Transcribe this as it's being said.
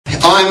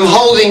I'm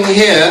holding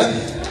here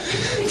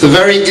the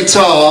very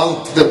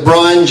guitar that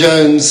Brian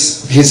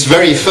Jones, his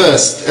very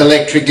first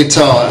electric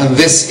guitar, and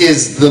this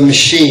is the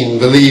machine,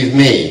 believe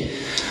me.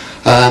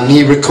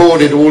 He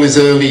recorded all his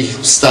early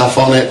stuff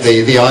on it,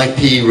 the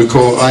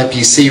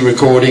IPC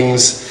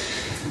recordings,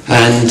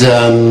 and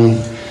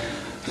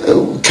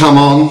Come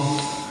On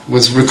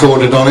was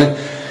recorded on it.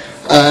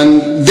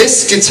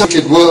 This guitar,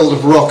 world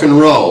of rock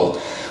and roll,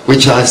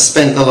 which I've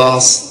spent the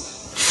last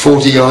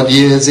 40 odd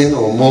years in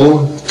or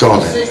more.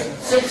 God.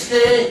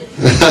 60.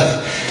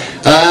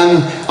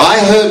 I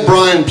heard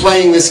Brian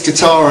playing this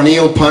guitar on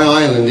Eel Pie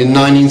Island in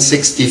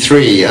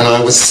 1963, and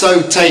I was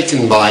so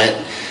taken by it,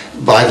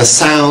 by the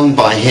sound,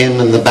 by him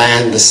and the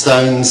band, the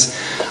Stones,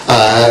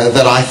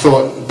 that I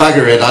thought,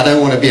 bugger it, I don't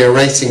want to be a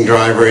racing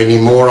driver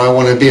anymore, I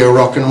want to be a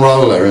rock and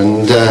roller.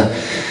 And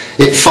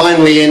it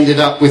finally ended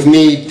up with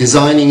me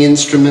designing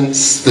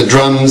instruments, the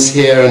drums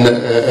here and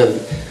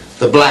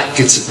the black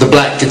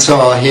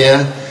guitar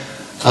here.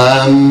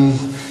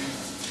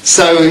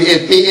 So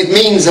it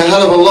means a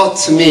hell of a lot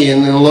to me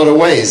in a lot of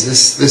ways,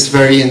 this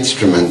very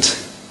instrument.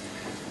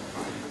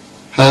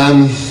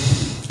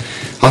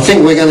 I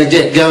think we're going to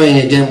get going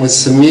again with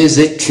some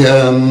music.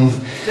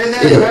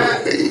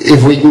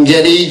 If we can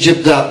get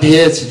Egypt up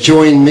here to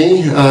join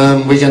me,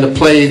 we're going to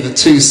play the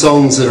two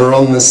songs that are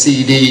on the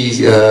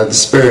CD, The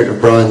Spirit of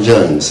Brian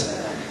Jones.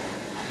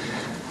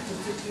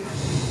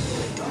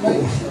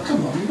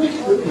 Come on, make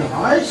it look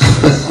nice.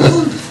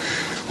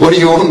 What do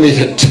you want me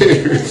to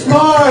do?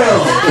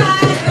 Smile!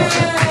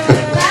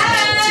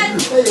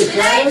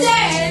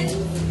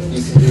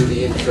 You can do the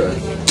intro.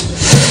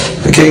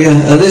 Okay,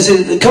 there's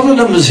a couple of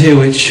numbers here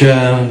which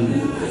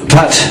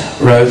Pat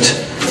wrote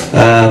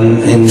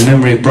in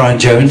memory of Brian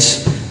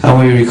Jones, and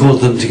we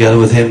recorded them together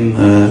with him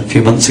a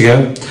few months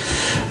ago,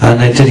 and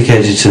they're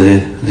dedicated to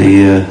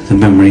the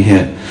memory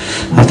here.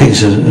 I think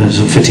it's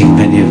a fitting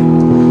venue.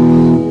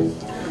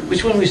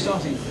 Which one are we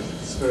starting?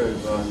 Spirit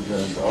of Brian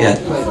Jones. Yeah.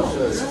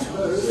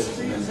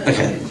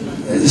 Okay.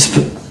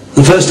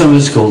 The first number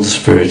is called The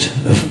Spirit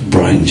of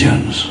Brian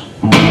Jones.